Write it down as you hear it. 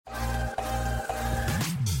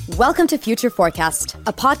Welcome to Future Forecast,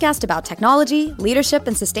 a podcast about technology, leadership,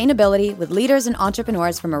 and sustainability with leaders and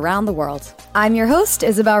entrepreneurs from around the world. I'm your host,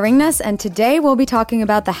 Isabel Ringnes, and today we'll be talking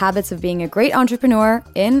about the habits of being a great entrepreneur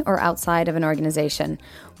in or outside of an organization.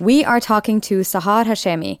 We are talking to Sahar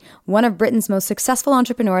Hashemi, one of Britain's most successful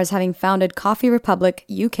entrepreneurs, having founded Coffee Republic,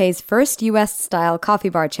 UK's first US-style coffee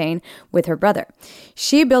bar chain, with her brother.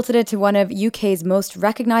 She built it into one of UK's most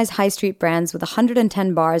recognized high street brands with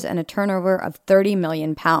 110 bars and a turnover of £30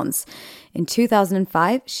 million. In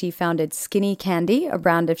 2005, she founded Skinny Candy, a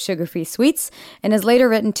brand of sugar-free sweets, and has later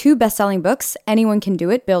written 2 best-selling books, Anyone Can Do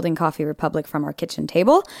It, Building Coffee Republic from Our Kitchen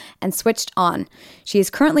Table, and Switched On. She is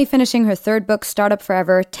currently finishing her 3rd book, Startup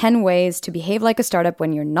Forever, 10 Ways to Behave Like a Startup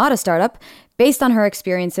When You're Not a Startup, based on her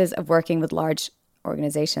experiences of working with large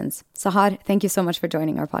organizations. Sahar, thank you so much for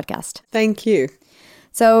joining our podcast. Thank you.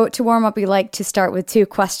 So to warm up, we like to start with 2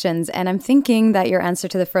 questions, and I'm thinking that your answer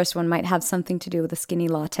to the first one might have something to do with a skinny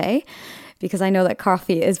latte, because I know that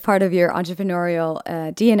coffee is part of your entrepreneurial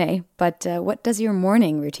DNA, but what does your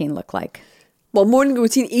morning routine look like? Well, morning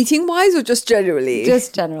routine eating-wise or just generally?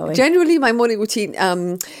 Just generally. Generally, my morning routine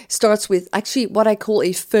starts with actually what I call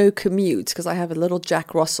a faux commute, because I have a little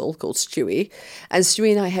Jack Russell called Stewie, and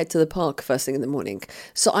Stewie and I head to the park first thing in the morning.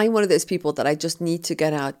 So I'm one of those people that I just need to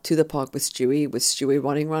get out to the park with Stewie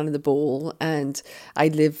running around in the ball, and I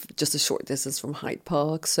live just a short distance from Hyde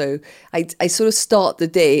Park. So I sort of start the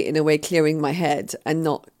day in a way clearing my head and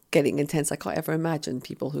not getting intense. I can't ever imagine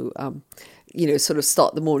people who sort of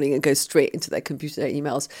start the morning and go straight into their computer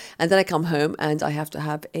emails. And then I come home and I have to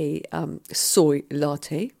have a soy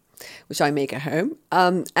latte, which I make at home.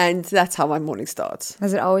 And that's how my morning starts.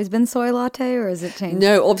 Has it always been soy latte or has it changed?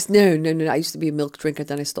 No. I used to be a milk drinker.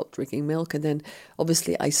 Then I stopped drinking milk. And then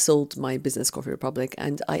obviously I sold my business, Coffee Republic.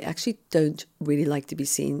 And I actually don't really like to be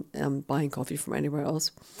seen buying coffee from anywhere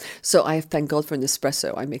else. So I thank God for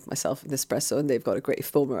Nespresso. I make myself an espresso and they've got a great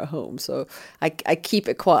foamer at home. So I keep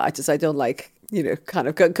it quiet as I don't like kind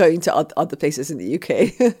of going to other places in the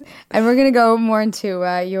UK. And we're going to go more into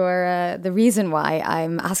the reason why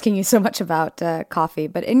I'm asking you so much about coffee.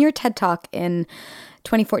 But in your TED Talk in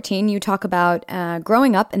 2014, you talk about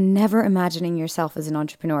growing up and never imagining yourself as an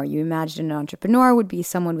entrepreneur. You imagined an entrepreneur would be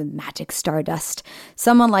someone with magic stardust,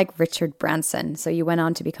 someone like Richard Branson. So you went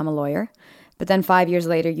on to become a lawyer. But then 5 years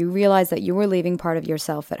later, you realized that you were leaving part of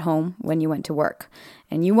yourself at home when you went to work.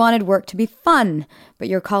 And you wanted work to be fun, but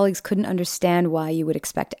your colleagues couldn't understand why you would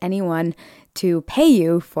expect anyone to pay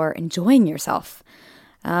you for enjoying yourself.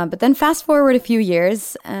 But then fast forward a few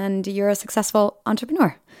years and you're a successful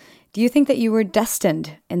entrepreneur. Do you think that you were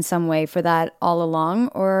destined in some way for that all along?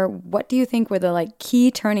 Or what do you think were the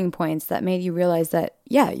key turning points that made you realize that,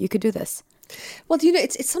 yeah, you could do this? Well,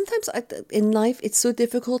 it's sometimes in life, it's so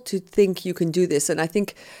difficult to think you can do this. And I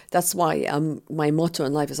think that's why my motto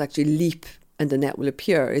in life is actually leap and the net will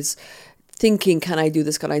appear, is thinking, can I do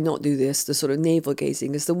this? Can I not do this? The sort of navel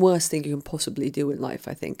gazing is the worst thing you can possibly do in life,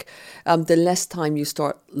 I think. The less time you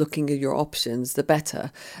start looking at your options, the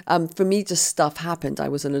better. For me, just stuff happened. I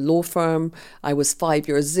was in a law firm. I was 5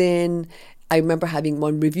 years in. I remember having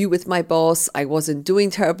one review with my boss. I wasn't doing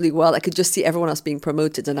terribly well. I could just see everyone else being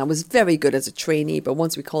promoted and I was very good as a trainee. But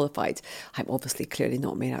once we qualified, I'm obviously clearly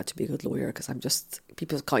not made out to be a good lawyer because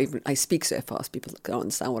I speak so fast, people can't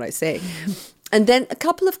understand what I say. And then a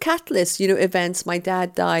couple of catalysts, events. My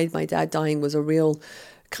dad died. My dad dying was a real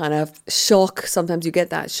kind of shock. Sometimes you get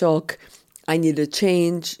that shock. I needed a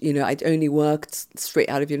change. I'd only worked straight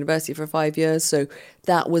out of university for 5 years. So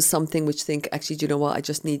that was something which actually, do you know what? I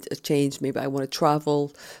just need a change. Maybe I want to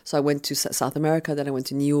travel. So I went to South America, then I went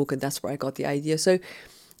to New York, and that's where I got the idea. So,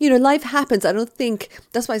 life happens. I don't think,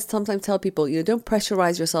 that's why I sometimes tell people, don't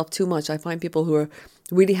pressurize yourself too much. I find people who are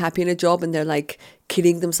really happy in a job and they're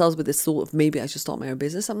kidding themselves with this thought of maybe I should start my own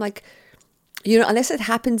business. I'm like, unless it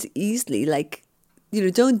happens easily,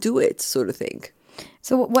 don't do it sort of thing.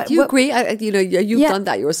 So what do you agree? You've done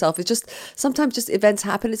that yourself. It's just sometimes just events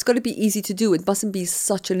happen. It's got to be easy to do. It mustn't be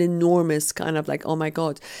such an enormous kind of oh my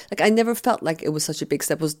God. I never felt like it was such a big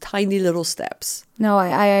step. It was tiny little steps. No,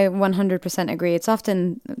 I 100% agree. It's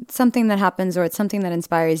often something that happens or it's something that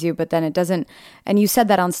inspires you, but then it doesn't. And you said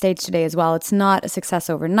that on stage today as well. It's not a success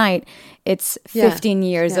overnight. It's 15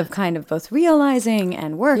 years of kind of both realizing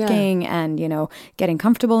and working and, getting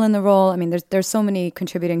comfortable in the role. I mean, there's so many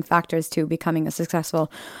contributing factors to becoming a successful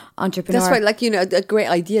entrepreneur. That's right. A great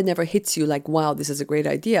idea never hits you wow, this is a great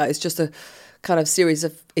idea. It's just a kind of series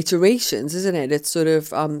of iterations, isn't it? It's sort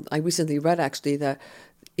of, I recently read actually that,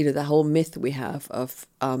 the whole myth we have of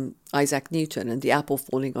Isaac Newton and the apple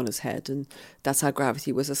falling on his head, and that's how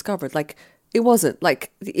gravity was discovered. It wasn't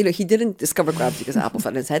like, he didn't discover gravity because an apple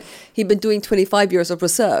fell in his head. He'd been doing 25 years of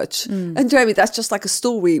research. And Jeremy, that's just like a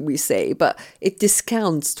story we say, but it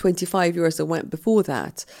discounts 25 years that went before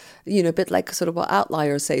that, a bit like sort of what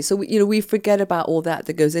outliers say. So, we forget about all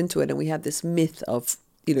that goes into it. And we have this myth of,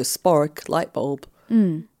 spark, light bulb.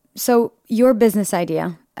 So your business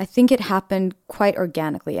idea, I think it happened quite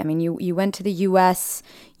organically. I mean, you went to the US,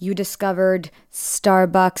 you discovered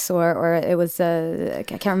Starbucks, or it was, I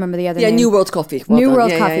can't remember the other name. New World Coffee. New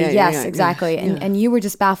World Coffee, yes, exactly. And you were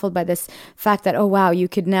just baffled by this fact that, oh, wow, you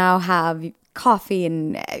could now have coffee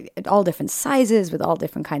in all different sizes with all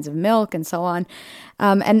different kinds of milk and so on.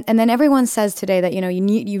 And then everyone says today that,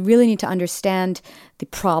 you really need to understand the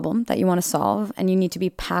problem that you want to solve, and you need to be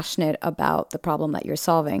passionate about the problem that you're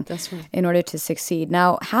solving. That's right. In order to succeed.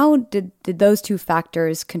 Now, how did those two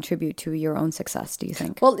factors contribute to your own success, do you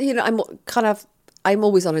think? Well, I'm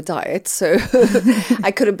always on a diet, so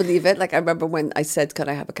I couldn't believe it. Like, I remember when I said, "Can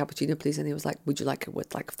I have a cappuccino, please?" And he was like, "Would you like it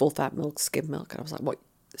with like full fat milk, skim milk?" And I was like, "What?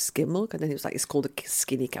 Skim milk?" And then he was like, "It's called a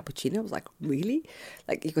skinny cappuccino." I was like, "Really?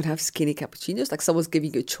 Like, you can have skinny cappuccinos? Like, someone's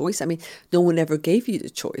giving you a choice?" I mean, no one ever gave you the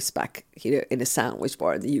choice back, in a sandwich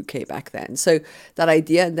bar in the UK back then. So that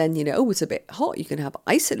idea, and then, it's a bit hot, you can have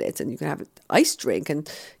ice in it, and you can have an ice drink, and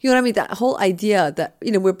you know what I mean? That whole idea that,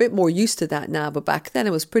 we're a bit more used to that now, but back then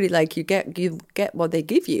it was pretty like you get what they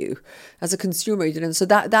give you as a consumer, So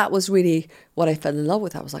that was really what I fell in love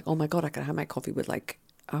with. I was like, oh my God, I can have my coffee with like,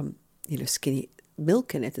 skinny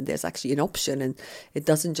milk in it, and there's actually an option, and it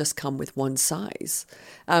doesn't just come with one size.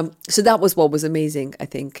 So that was what was amazing, I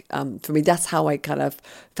think, for me. That's how I kind of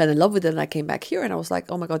fell in love with it, and I came back here and I was like,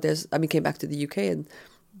 oh my God, came back to the UK, and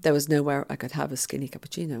there was nowhere I could have a skinny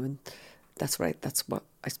cappuccino, and that's what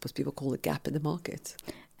I suppose people call a gap in the market.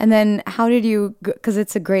 And then how did you, because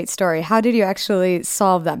it's a great story, how did you actually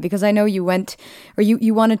solve that? Because I know you went, or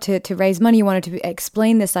you wanted to raise money, you wanted to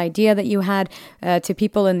explain this idea that you had to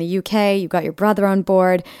people in the UK, you got your brother on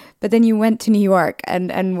board, but then you went to New York,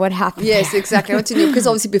 and what happened? Yes, exactly. I went to New York, because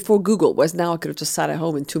obviously before Google, whereas now I could have just sat at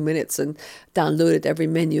home in 2 minutes and downloaded every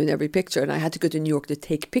menu and every picture, and I had to go to New York to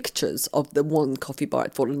take pictures of the one coffee bar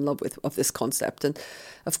I'd fallen in love with, of this concept. And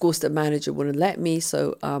of course the manager wouldn't let me,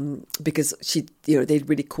 so because she, they'd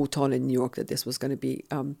really caught on in New York that this was going to be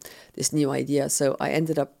this new idea. So I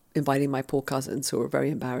ended up inviting my poor cousins, who were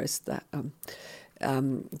very embarrassed that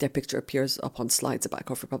their picture appears up on slides about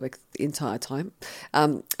Coffee Republic the entire time.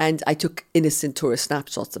 And I took innocent tourist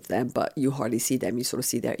snapshots of them, but you hardly see them. You sort of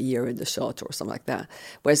see their ear in the shot or something like that.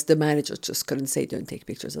 Whereas the manager just couldn't say, don't take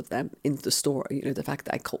pictures of them in the store. The fact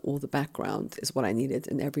that I caught all the background is what I needed,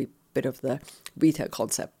 and every bit of the retail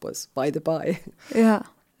concept was by the by. Yeah.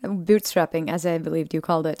 Bootstrapping, as I believed you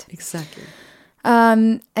called it. Exactly.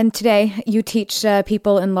 And today you teach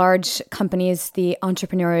people in large companies the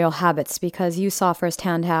entrepreneurial habits, because you saw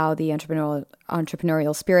firsthand how the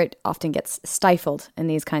entrepreneurial spirit often gets stifled in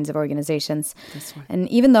these kinds of organizations. That's right. And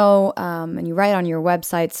even though, and you write on your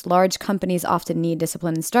websites, large companies often need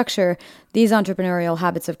discipline and structure, these entrepreneurial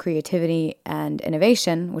habits of creativity and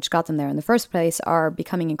innovation, which got them there in the first place, are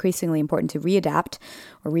becoming increasingly important to readapt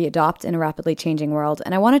or readopt in a rapidly changing world.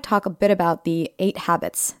 And I want to talk a bit about the 8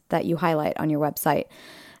 habits that you highlight on your website.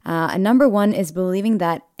 And number 1 is believing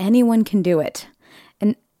that anyone can do it.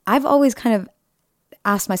 And I've always kind of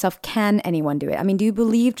asked myself, can anyone do it? I mean, do you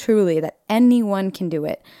believe truly that anyone can do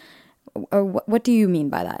it? Or what do you mean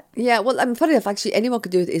by that? Yeah, well, funny enough, actually, Anyone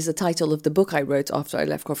Can Do It is the title of the book I wrote after I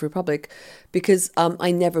left Coffee Republic, because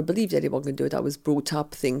I never believed anyone could do it. I was brought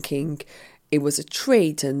up thinking it was a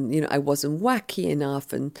trait, and, I wasn't wacky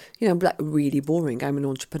enough, and, I'm like really boring. I'm an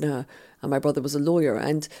entrepreneur, and my brother was a lawyer.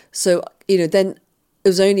 And so, then it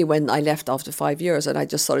was only when I left after 5 years and I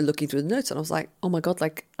just started looking through the notes, and I was like, oh my God,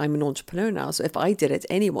 like, I'm an entrepreneur now. So if I did it,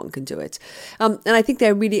 anyone can do it. And I think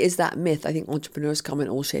there really is that myth. I think entrepreneurs come in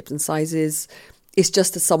all shapes and sizes. It's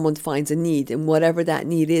just that someone finds a need, and whatever that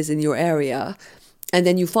need is in your area, and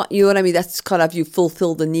then you find, you know what I mean? That's kind of, you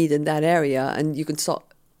fulfill the need in that area, and you can start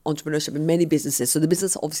entrepreneurship in many businesses. So the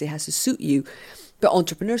business obviously has to suit you. But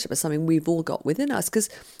entrepreneurship is something we've all got within us, because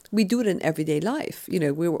we do it in everyday life.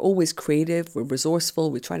 We're always creative, we're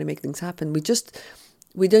resourceful, we try to make things happen.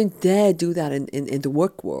 We don't dare do that in the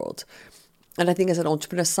work world. And I think as an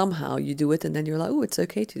entrepreneur, somehow you do it, and then you're like, oh, it's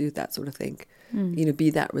okay to do that sort of thing.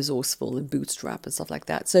 Be that resourceful and bootstrap and stuff like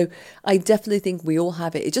that. So I definitely think we all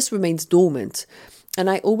have it. It just remains dormant. And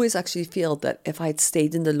I always actually feel that if I had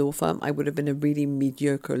stayed in the law firm, I would have been a really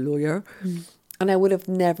mediocre lawyer. And I would have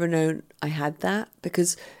never known I had that,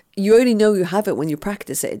 because you only know you have it when you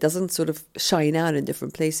practice it. It doesn't sort of shine out in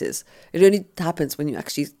different places. It only happens when you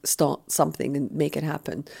actually start something and make it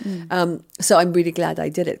happen. So I'm really glad I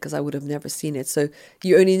did it, because I would have never seen it. So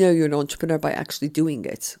you only know you're an entrepreneur by actually doing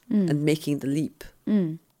it and making the leap.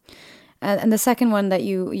 And the second one that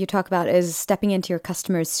you talk about is stepping into your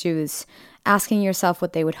customers' shoes, asking yourself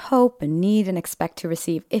what they would hope and need and expect to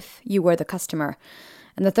receive if you were the customer.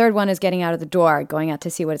 And the third one is getting out of the door, going out to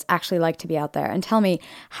see what it's actually like to be out there. And tell me,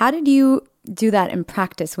 how did you do that in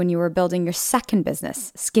practice when you were building your second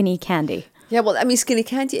business, Skinny Candy? Yeah, well, I mean, Skinny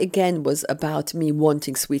Candy, again, was about me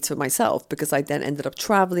wanting sweets for myself, because I then ended up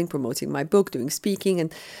traveling, promoting my book, doing speaking,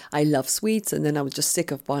 and I love sweets. And then I was just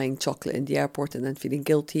sick of buying chocolate in the airport and then feeling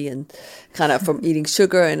guilty and kind of from eating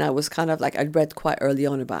sugar. And I was kind of like, I read quite early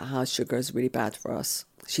on about how sugar is really bad for us.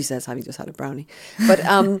 She says, having just had a brownie. But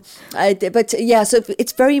yeah, so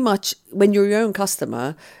it's very much when you're your own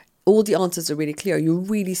customer, all the answers are really clear. You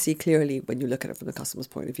really see clearly when you look at it from the customer's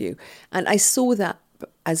point of view. And I saw that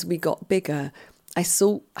as we got bigger. I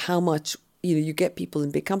saw how much, you get people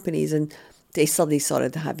in big companies and they suddenly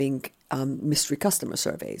started having mystery customer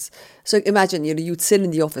surveys. So imagine, you'd sit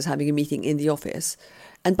in the office having a meeting in the office,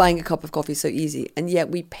 and buying a cup of coffee is so easy. And yet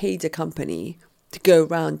we paid a company to go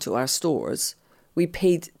around to our stores. We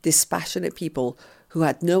paid dispassionate people who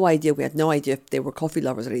had no idea. We had no idea if they were coffee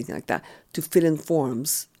lovers or anything like that, to fill in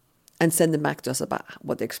forms and send them back to us about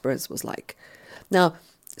what the experience was like. Now,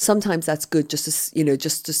 sometimes that's good just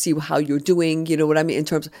to see how you're doing, you know what I mean, in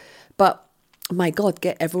terms of, but my God,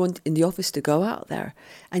 get everyone in the office to go out there.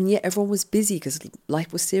 And yet everyone was busy because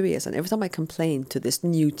life was serious. And every time I complained to this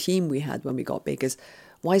new team we had when we got big is,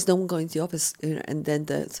 why is no one going to the office? And then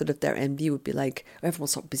their MD would be like,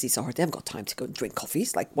 everyone's so busy, so hard. They haven't got time to go and drink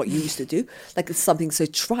coffees like what you used to do. Like it's something so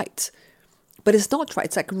trite. But it's not trite.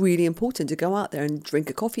 It's like really important to go out there and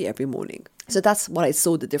drink a coffee every morning. So that's what I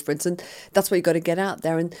saw the difference. And that's why you got to get out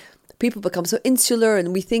there. And people become so insular,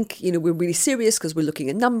 and we think, we're really serious because we're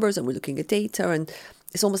looking at numbers and we're looking at data. And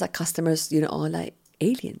it's almost like customers, are like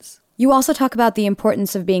aliens. You also talk about the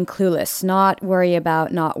importance of being clueless, not worry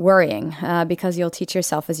about not worrying, because you'll teach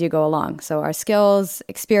yourself as you go along. So our skills,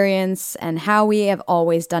 experience, and how we have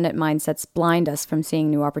always done it mindsets blind us from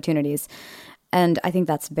seeing new opportunities. And I think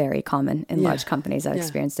that's very common in large companies. I've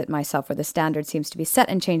experienced it myself, where the standard seems to be set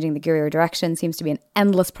and changing the gear or direction seems to be an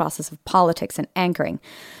endless process of politics and anchoring.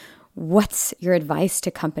 What's your advice to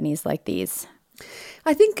companies like these?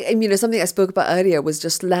 I think, something I spoke about earlier was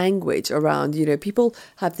just language around, people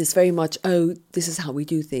have this very much, oh, this is how we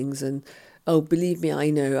do things. And, oh, believe me, I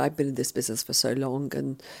know, I've been in this business for so long.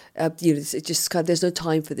 And, it's just kind of, there's no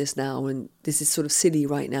time for this now. And this is sort of silly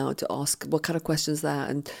right now to ask what kind of questions that.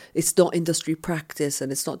 And it's not industry practice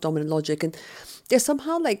and it's not dominant logic. And there's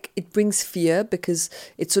somehow like it brings fear, because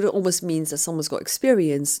it sort of almost means that someone's got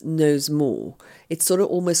experience, knows more. It sort of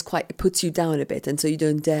almost it puts you down a bit. And so you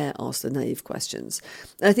don't dare ask the naive questions.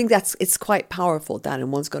 And I think it's quite powerful, that,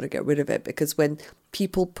 and one's got to get rid of it, because when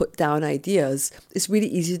people put down ideas, it's really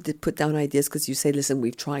easy to put down ideas because you say, listen,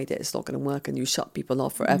 we've tried it, it's not going to work, and you shut people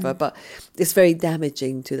off forever. But it's very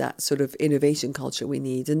damaging to that sort of innovation culture we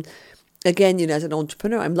need. And again, as an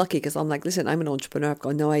entrepreneur, I'm lucky because I'm like, listen, I'm an entrepreneur, I've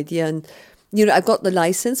got no idea. And I've got the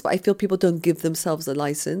license, but I feel people don't give themselves the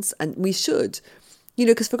license, and we should.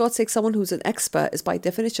 Because for God's sake, someone who's an expert is by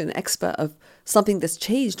definition an expert of something that's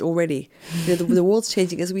changed already. The world's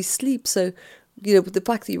changing as we sleep. So, the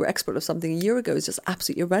fact that you were expert of something a year ago is just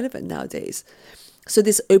absolutely irrelevant nowadays. So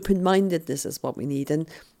this open-mindedness is what we need. And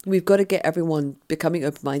we've got to get everyone becoming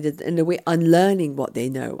open-minded, in a way unlearning what they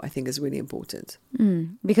know, I think is really important.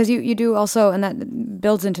 Because you do also, and that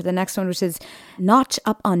builds into the next one, which is notch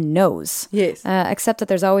up on no's. Yes. Accept that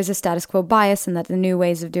there's always a status quo bias, and that the new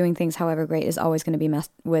ways of doing things, however great, is always going to be met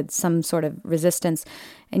with some sort of resistance.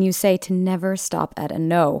 And you say to never stop at a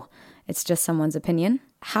no. It's just someone's opinion.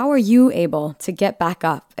 How are you able to get back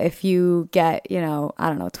up if you get,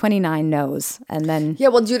 29 no's and then... Yeah,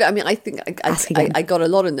 well, Judah, I think I got a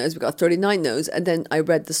lot of no's. We got 39 no's. And then I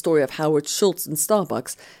read the story of Howard Schultz in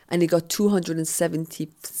Starbucks, and he got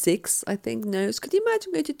 276, I think, no's. Could you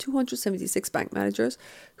imagine going to 276 bank managers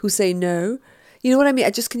who say no? You know what I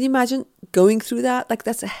mean? Can you imagine going through that? Like,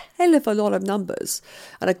 that's a hell of a lot of numbers.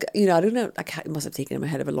 And, I don't know, it must have taken him a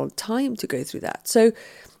hell of a long time to go through that. So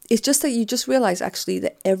it's just that you just realize actually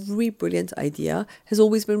that every brilliant idea has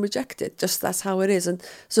always been rejected. Just that's how it is. And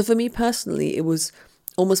so for me personally, it was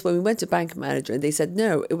almost when we went to Bank Manager and they said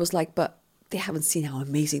no, it was like, but they haven't seen how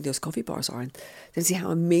amazing those coffee bars are. And they see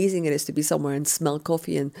how amazing it is to be somewhere and smell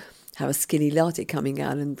coffee and have a skinny latte coming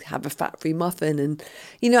out and have a fat-free muffin. And,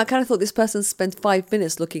 I kind of thought this person spent 5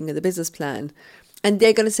 minutes looking at the business plan. and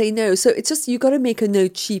they're going to say no. So it's just, you got to make a no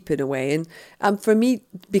cheap in a way. And for me,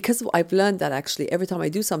 because I've learned that actually every time I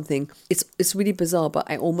do something, it's really bizarre, but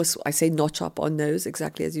I say notch up on no's,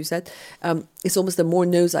 exactly as you said. It's almost the more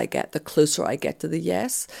no's I get, the closer I get to the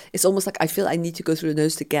yes. It's almost like I feel I need to go through the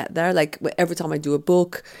no's to get there. Like every time I do a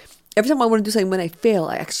book, every time I want to do something, when I fail,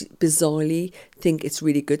 I actually bizarrely think it's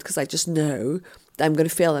really good because I just know that I'm going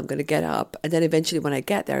to fail, I'm going to get up. And then eventually when I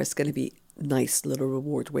get there, it's going to be a nice little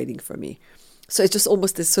reward waiting for me. So it's just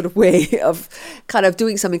almost this sort of way of kind of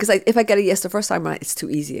doing something. Because if I get a yes the first time, right, it's too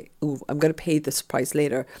easy. Ooh, I'm going to pay this price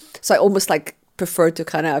later. So I almost like prefer to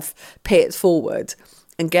kind of pay it forward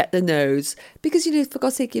and get the no's. Because, for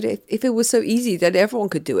God's sake, if it was so easy, then everyone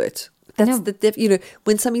could do it. That's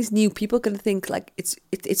when something's new, people are going to think like it's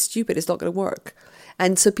stupid, it's not going to work.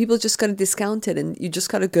 And so people just kind of discount it, and you just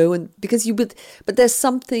kind of go but there's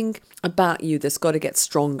something about you that's got to get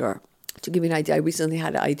stronger. To give you an idea, I recently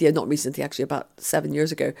had an idea, not recently, actually about 7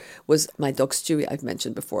 years ago, was my dog Stewie, I've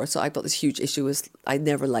mentioned before. So I've got this huge issue was I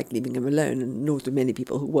never like leaving him alone, and nor do many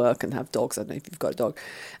people who work and have dogs. I don't know if you've got a dog.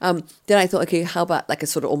 Then I thought, okay, how about like a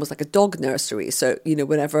sort of almost like a dog nursery? So,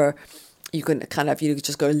 whenever you can kind of,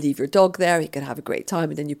 just go and leave your dog there. You can have a great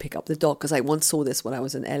time, and then you pick up the dog. Because I once saw this when I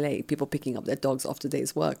was in LA, people picking up their dogs after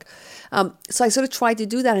day's work. So I sort of tried to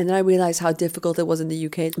do that, and then I realized how difficult it was in the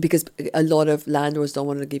UK because a lot of landlords don't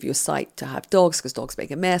want to give you a site to have dogs because dogs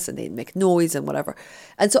make a mess and they make noise and whatever.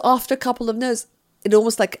 And so after a couple of no's, it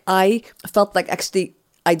almost like I felt like actually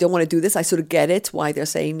I don't want to do this. I sort of get it why they're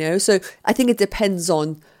saying no. So I think it depends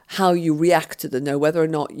on how you react to the no, whether or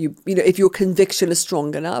not if your conviction is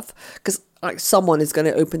strong enough, because someone is going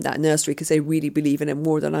to open that nursery because they really believe in it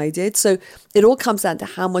more than I did. So it all comes down to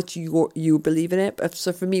how much you believe in it.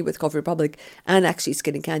 So for me with Coffee Republic and actually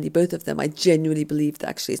Skin and Candy, both of them, I genuinely believe that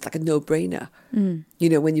actually it's like a no-brainer.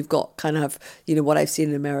 When you've got kind of, what I've seen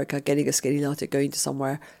in America, getting a skinny latte, going to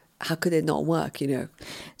somewhere, how could it not work,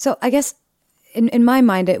 So I guess in my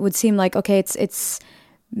mind, it would seem like, okay, it's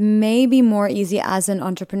maybe more easy as an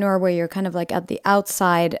entrepreneur where you're kind of like at the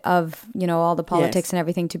outside of, all the politics and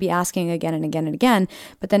everything to be asking again and again and again.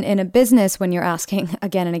 But then in a business, when you're asking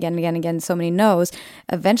again and again and again and again, so many no's,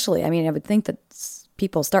 eventually, I would think that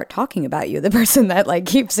people start talking about you, the person that like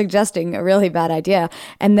keeps suggesting a really bad idea.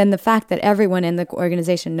 And then the fact that everyone in the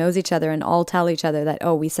organization knows each other and all tell each other that,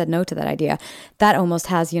 oh, we said no to that idea, that almost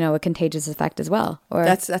has, a contagious effect as well. Or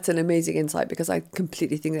that's an amazing insight because I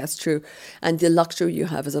completely think that's true. And the luxury you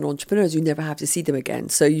have as an entrepreneur is you never have to see them again.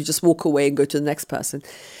 So you just walk away and go to the next person.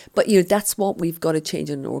 But, that's what we've got to change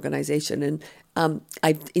in an organization. And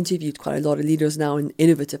I've interviewed quite a lot of leaders now in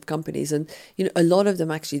innovative companies, and a lot of them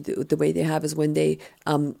actually the way they have is when they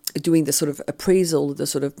doing the sort of appraisal, the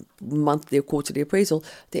sort of monthly or quarterly appraisal,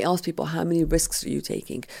 they ask people how many risks are you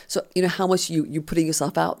taking. So how much you putting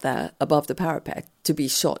yourself out there above the parapet to be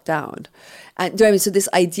shot down, and so this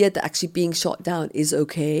idea that actually being shot down is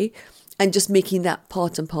okay. And just making that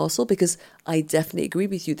part and parcel, because I definitely agree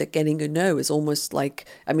with you that getting a no is almost like,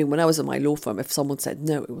 when I was in my law firm, if someone said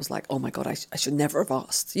no, it was like, oh my God, I should never have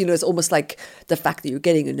asked. It's almost like the fact that you're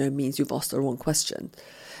getting a no means you've asked the wrong question.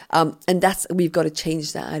 And we've got to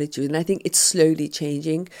change that attitude. And I think it's slowly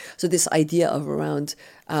changing. So this idea of around,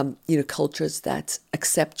 cultures that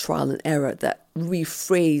accept trial and error, that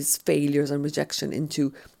rephrase failures and rejection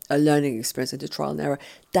into a learning experience, into trial and error,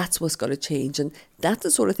 that's what's got to change. And that's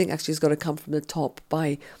the sort of thing actually has got to come from the top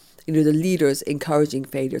by, the leaders encouraging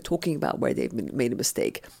failure, talking about where they've made a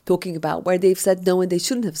mistake, talking about where they've said no and they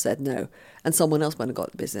shouldn't have said no, and someone else might have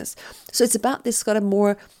got the business. So it's about this kind of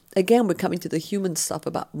more, again, we're coming to the human stuff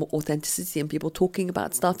about more authenticity and people talking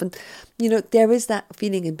about stuff. And, there is that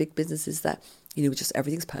feeling in big businesses that, just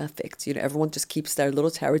everything's perfect. Everyone just keeps their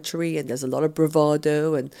little territory and there's a lot of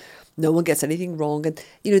bravado and no one gets anything wrong. And,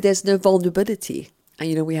 there's no vulnerability.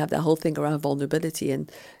 And, we have that whole thing around vulnerability and,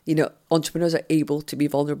 entrepreneurs are able to be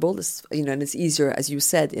vulnerable, and it's easier, as you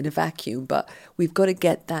said, in a vacuum, but we've got to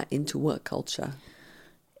get that into work culture.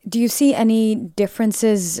 Do you see any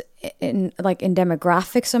differences in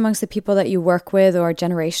demographics amongst the people that you work with, or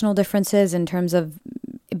generational differences in terms of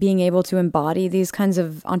being able to embody these kinds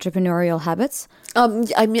of entrepreneurial habits?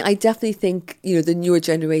 I definitely think, the newer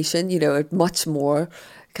generation, are much more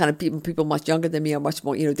kind of people much younger than me are much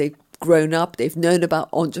more, they've grown up, they've known about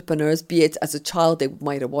entrepreneurs, be it as a child, they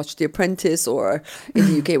might have watched The Apprentice, or in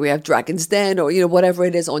the UK we have Dragon's Den, or, whatever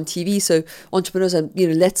it is on TV. So entrepreneurs are,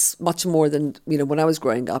 let's much more than, when I was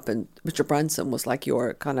growing up, and Richard Branson was like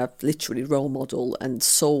your kind of literally role model and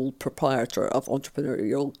sole proprietor of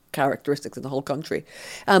entrepreneurial characteristics in the whole country.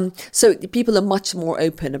 So people are much more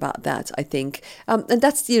open about that, I think. And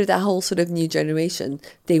that's, that whole sort of new generation.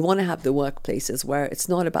 They want to have the workplaces where it's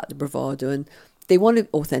not about the bravado, and they want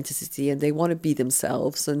authenticity and they want to be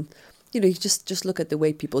themselves. And you just look at the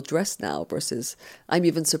way people dress now versus, I'm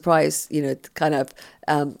even surprised, kind of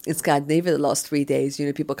in Scandinavia the last 3 days,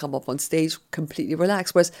 people come up on stage completely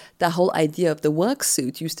relaxed. Whereas that whole idea of the work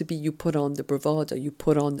suit used to be you put on the bravado, you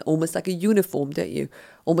put on almost like a uniform, don't you?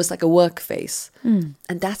 Almost like a work face. And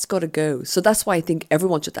that's got to go. So that's why I think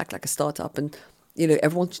everyone should act like a startup and,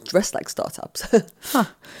 everyone should dress like startups.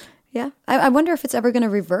 Yeah. I wonder if it's ever going to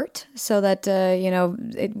revert so that,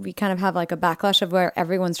 we kind of have like a backlash of where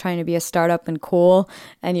everyone's trying to be a startup and cool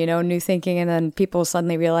and, new thinking. And then people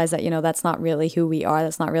suddenly realize that, that's not really who we are.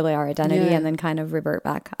 That's not really our identity. And then kind of revert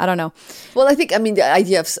back. I don't know. Well, I think, the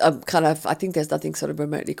idea of I think there's nothing sort of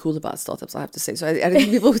remotely cool about startups, I have to say. So I think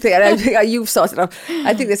people think, I don't think you've started off,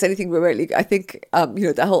 I think there's anything remotely, I think,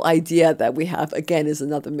 the whole idea that we have, again, is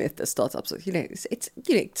another myth that startups, it's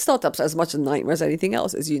startups are as much a nightmare as anything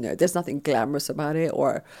else, as you know. There's nothing glamorous about it,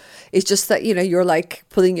 or it's just that you're like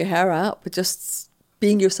pulling your hair out, but just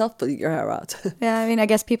being yourself, pulling your hair out. Yeah, I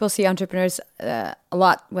guess people see entrepreneurs a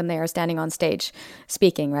lot when they are standing on stage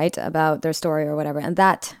speaking, right, about their story or whatever, and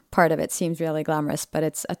that part of it seems really glamorous, but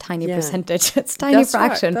it's a tiny percentage. It's a tiny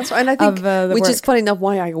fraction. That's right. And I think, which work. Is funny enough,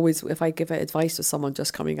 why I always, if I give advice to someone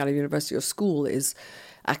just coming out of university or school, is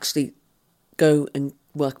actually go and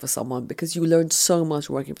work for someone, because you learn so much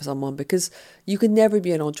working for someone, because you can never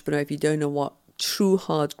be an entrepreneur if you don't know what true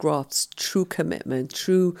hard grafts, true commitment,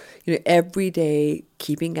 true, everyday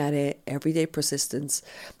keeping at it, everyday persistence.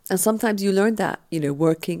 And sometimes you learn that,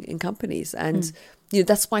 working in companies. And,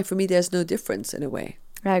 that's why for me, there's no difference in a way.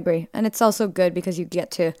 I agree. And it's also good because you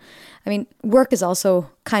get to, work is also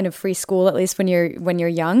kind of free school, at least when you're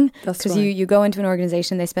young. That's because right. you go into an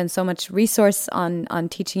organization, they spend so much resource on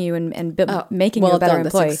teaching you and making you a better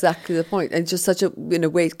employee. That's exactly the point. And just such a,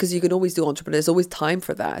 way, because you can always do entrepreneur. There's always time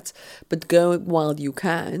for that. But go while you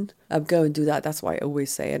can, go and do that. That's why I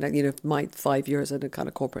always say. And, my 5 years in a kind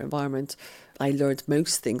of corporate environment, I learned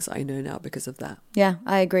most things I know now because of that. Yeah,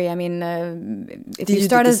 I agree. If did you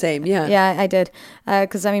start did the same? Yeah. Yeah, I did.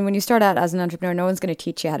 Because when you start out as an entrepreneur, no one's going to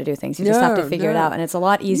teach you how to do things. You just have to figure it out, and it's a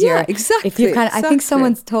lot easier. Yeah, exactly. If you I think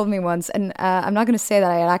someone told me once, and I'm not going to say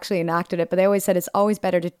that I had actually enacted it, but they always said it's always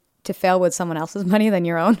better to fail with someone else's money than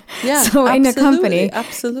your own. Yeah, so in a company,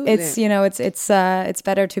 absolutely, it's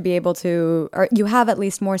better to be able to, or you have at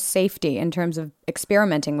least more safety in terms of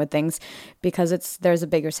experimenting with things, because there's a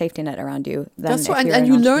bigger safety net around you. That's right, and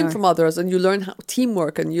you learn from others, and you learn how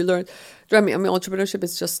teamwork, and you learn. Entrepreneurship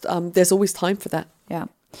is just there's always time for that. Yeah.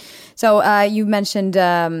 So you mentioned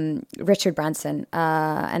Richard Branson,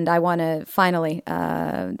 and I want to finally,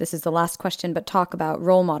 this is the last question, but talk about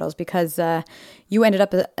role models, because you ended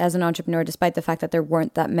up as an entrepreneur despite the fact that there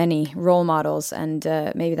weren't that many role models, and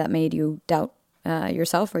maybe that made you doubt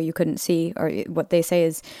yourself, or you couldn't see, or what they say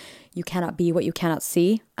is you cannot be what you cannot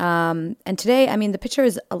see. And today, the picture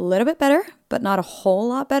is a little bit better, but not a whole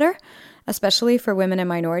lot better. Especially for women and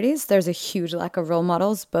minorities, there's a huge lack of role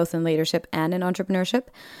models, both in leadership and in entrepreneurship,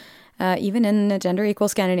 even in gender equal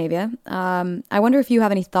Scandinavia. I wonder if you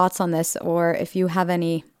have any thoughts on this, or if you have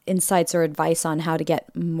any insights or advice on how to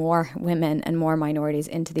get more women and more minorities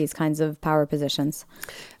into these kinds of power positions.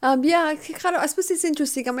 I suppose it's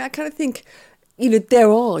interesting. I kind of think,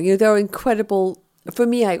 there are incredible. For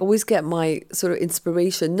me, I always get my sort of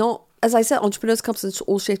inspiration, not, as I said, entrepreneurs come in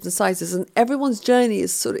all shapes and sizes, and everyone's journey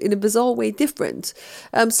is sort of in a bizarre way different.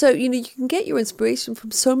 So, you can get your inspiration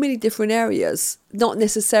from so many different areas, not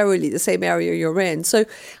necessarily the same area you're in. So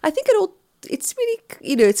I think it's really,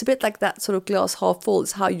 it's a bit like that sort of glass half full.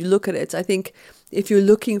 It's how you look at it. I think if you're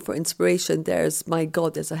looking for inspiration, there's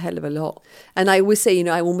a hell of a lot. And I always say,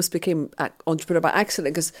 I almost became an entrepreneur by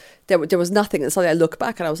accident, because there was nothing. And suddenly I look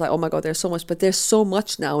back and I was like, oh my God, there's so much. But there's so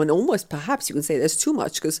much now. And almost perhaps you can say there's too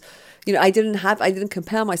much, because, I didn't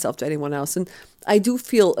compare myself to anyone else. And I do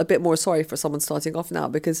feel a bit more sorry for someone starting off now,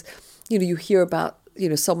 because, you hear about,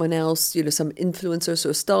 someone else, some influencers who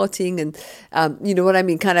are starting, and, what I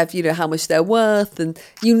mean, kind of, how much they're worth, and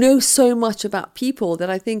so much about people that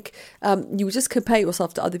I think you just compare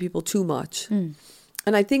yourself to other people too much. And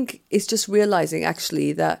I think it's just realizing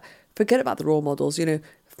actually that forget about the role models,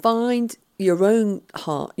 find your own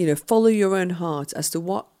heart, follow your own heart as to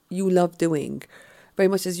what you love doing. Very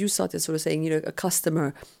much as you started sort of saying, a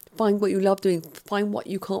customer, find what you love doing, find what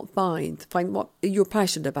you can't find what you're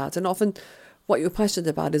passionate about. And often what you're passionate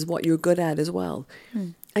about is what you're good at as well.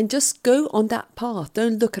 And just go on that path.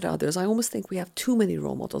 Don't look at others. I almost think we have too many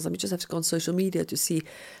role models. You just have to go on social media to see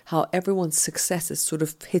how everyone's success is sort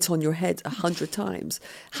of hit on your head 100 times.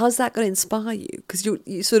 How's that going to inspire you? Because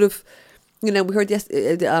you sort of, we heard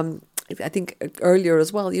I think earlier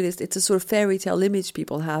as well, it's a sort of fairy tale image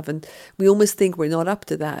people have, and we almost think we're not up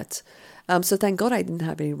to that. So thank God I didn't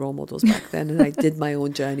have any role models back then, and I did my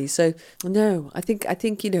own journey. So no, I think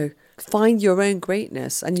find your own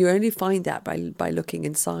greatness, and you only find that by looking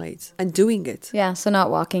inside and doing it. Yeah, so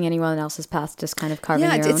not walking anyone else's path, just kind of carving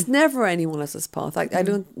your own. Yeah, it's never anyone else's path. I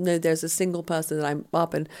don't know there's a single person that I'm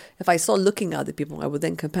up, and if I start looking at other people, I would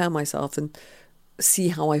then compare myself and see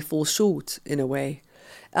how I fall short in a way.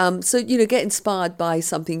 So, get inspired by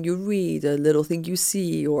something you read, a little thing you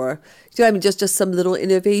see, or, just some little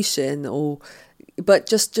innovation, but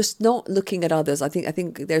just not looking at others. I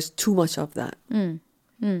think there's too much of that.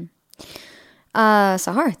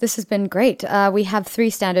 Sahar, this has been great. We have 3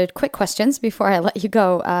 standard quick questions before I let you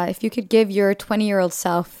go. If you could give your 20-year-old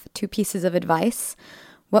self 2 pieces of advice,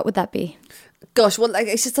 what would that be? Gosh, well,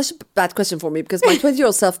 it's just such a bad question for me because my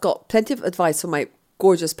 20-year-old self got plenty of advice from my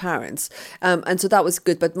gorgeous parents, and so that was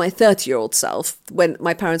good. But my 30-year-old self, when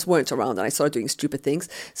my parents weren't around and I started doing stupid things,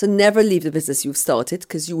 so never leave the business you've started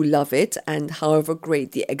because you love it, and however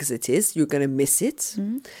great the exit is, you're going to miss it.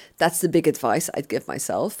 Mm-hmm. That's the big advice I'd give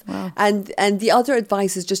myself. Wow. And the other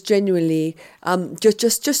advice is just genuinely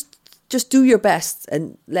just do your best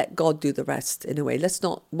and let God do the rest. In a way, let's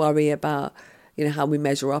not worry about how we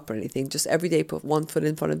measure up or anything. Just every day put one foot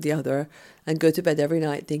in front of the other and go to bed every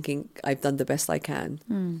night thinking I've done the best I can.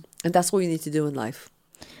 And that's what you need to do in life.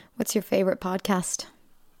 What's your favorite podcast?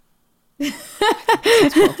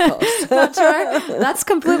 That's right. That's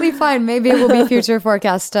completely fine. Maybe it will be Future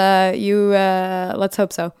Forecast. Let's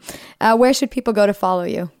hope so. Where should people go to follow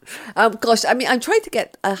you? I'm trying to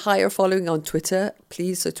get a higher following on Twitter,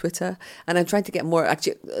 please. So Twitter, and I'm trying to get more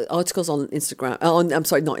articles on Instagram. I'm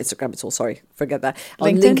sorry, not Instagram at all. Sorry, forget that.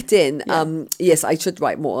 On LinkedIn. Yeah. Yes, I should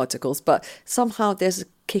write more articles, but somehow there's a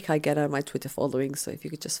kick I get out of my Twitter following. So if you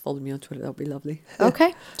could just follow me on Twitter, that would be lovely.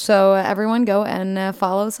 Okay. So everyone go and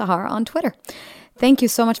follow Sahar on Twitter. Thank you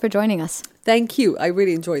so much for joining us. Thank you. I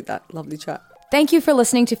really enjoyed that. Lovely chat. Thank you for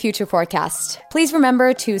listening to Future Forecast. Please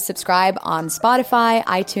remember to subscribe on Spotify,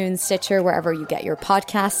 iTunes, Stitcher, wherever you get your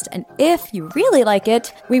podcast. And if you really like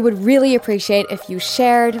it, we would really appreciate if you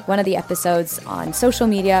shared one of the episodes on social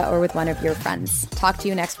media or with one of your friends. Talk to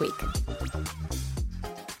you next week.